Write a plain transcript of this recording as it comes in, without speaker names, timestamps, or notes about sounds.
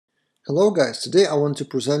Hello guys, today I want to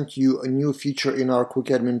present you a new feature in our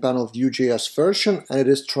QuickAdminPanel Vue.js version, and it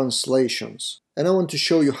is translations. And I want to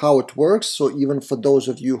show you how it works, so even for those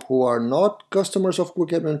of you who are not customers of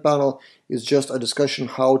QuickAdminPanel, it's just a discussion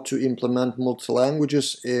how to implement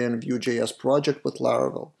multi-languages in Vue.js project with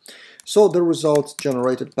Laravel. So the result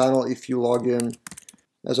generated panel, if you log in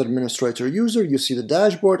as administrator user, you see the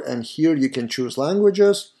dashboard, and here you can choose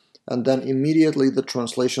languages. And then immediately the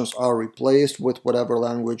translations are replaced with whatever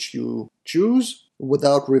language you choose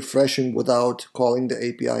without refreshing, without calling the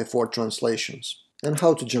API for translations. And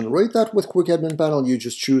how to generate that with QuickAdminPanel, you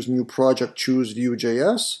just choose new project, choose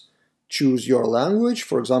Vue.js, choose your language.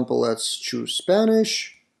 For example, let's choose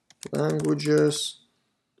Spanish, languages.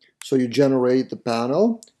 So you generate the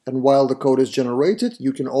panel, and while the code is generated,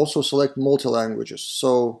 you can also select multi-languages.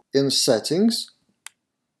 So in settings,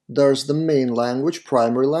 there's the main language,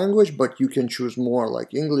 primary language, but you can choose more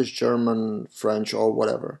like English, German, French, or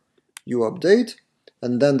whatever. You update,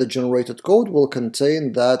 and then the generated code will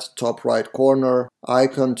contain that top right corner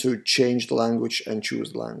icon to change the language and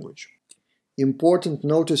choose the language. Important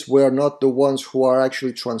notice, we are not the ones who are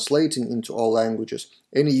actually translating into all languages.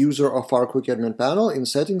 Any user of our QuickAdminPanel in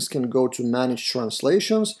settings can go to Manage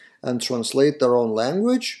Translations and translate their own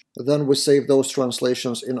language. Then we save those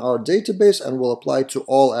translations in our database and will apply to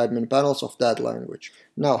all admin panels of that language.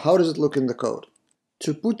 Now, how does it look in the code?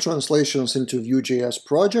 To put translations into Vue.js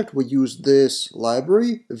project, we use this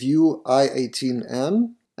library, Vue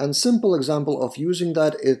i18n. And simple example of using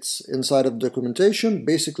that, it's inside of documentation.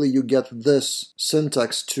 Basically, you get this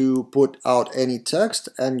syntax to put out any text,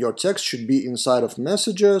 and your text should be inside of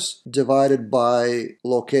messages divided by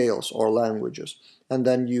locales or languages. And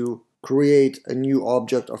then you create a new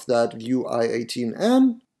object of that Vue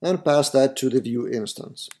i18n and pass that to the Vue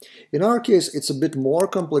instance. In our case, it's a bit more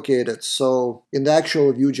complicated. So in the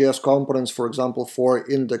actual Vue.js components, for example, for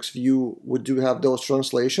index Vue, we do have those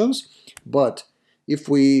translations, but if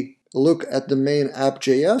we look at the main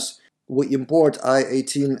app.js, we import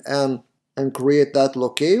i18n and create that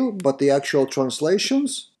locale, but the actual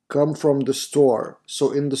translations come from the store.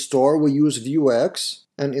 So in the store we use Vuex,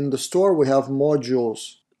 and in the store we have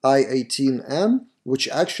modules i18n, which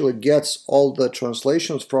actually gets all the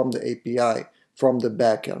translations from the API, from the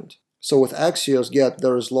backend. So with Axios get,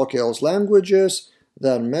 there is locales languages,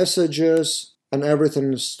 then messages, and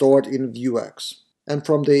everything is stored in Vuex. And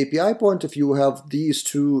from the API point of view, we have these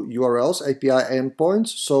two URLs, API endpoints,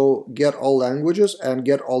 so get all languages and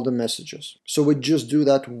get all the messages. So we just do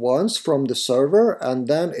that once from the server, and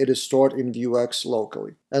then it is stored in Vuex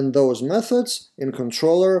locally. And those methods in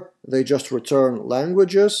controller, they just return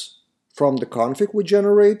languages from the config we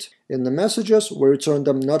generate. In the messages, we return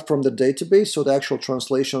them not from the database, so the actual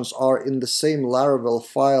translations are in the same Laravel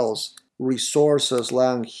files, resources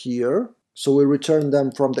lang here. So we return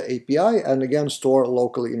them from the API and again store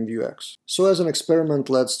locally in Vuex. So as an experiment,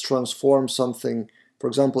 let's transform something. For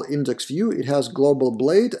example, index Vue, it has global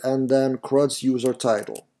blade and then CRUD's user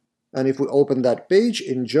title. And if we open that page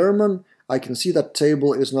in German, I can see that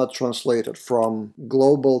table is not translated from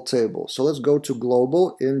global table. So let's go to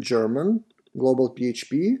global in German, global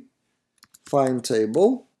PHP, find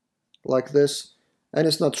table, like this, and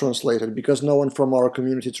it's not translated because no one from our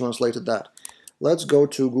community translated that. Let's go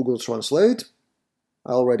to Google Translate.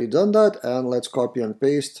 I already done that, and let's copy and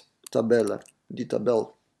paste Tabelle, die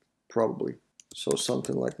Tabelle, probably. So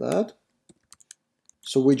something like that.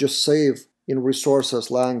 So we just save in resources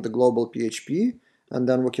lang the global PHP, and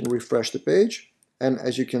then we can refresh the page. And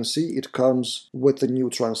as you can see, it comes with the new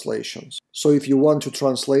translations. So if you want to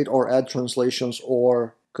translate or add translations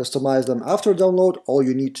or customize them after download, all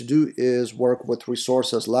you need to do is work with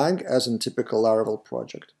resources lang as in typical Laravel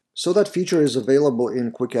project. So that feature is available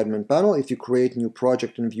in QuickAdminPanel. If you create a new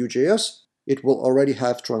project in Vue.js, it will already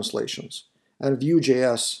have translations. And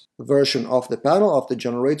Vue.js version of the panel, of the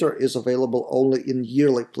generator, is available only in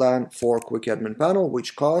yearly plan for QuickAdminPanel,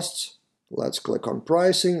 which costs, let's click on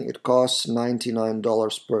pricing, it costs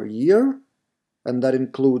 $99 per year. And that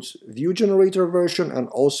includes Vue generator version and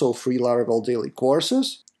also free Laravel daily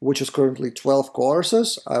courses, which is currently 12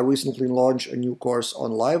 courses. I recently launched a new course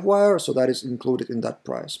on Livewire, so that is included in that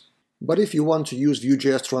price. But if you want to use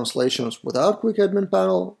Vue.js translations without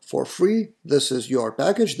QuickAdminPanel for free, this is your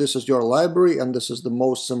package, this is your library, and this is the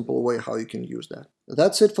most simple way how you can use that.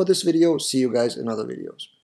 That's it for this video. See you guys in other videos.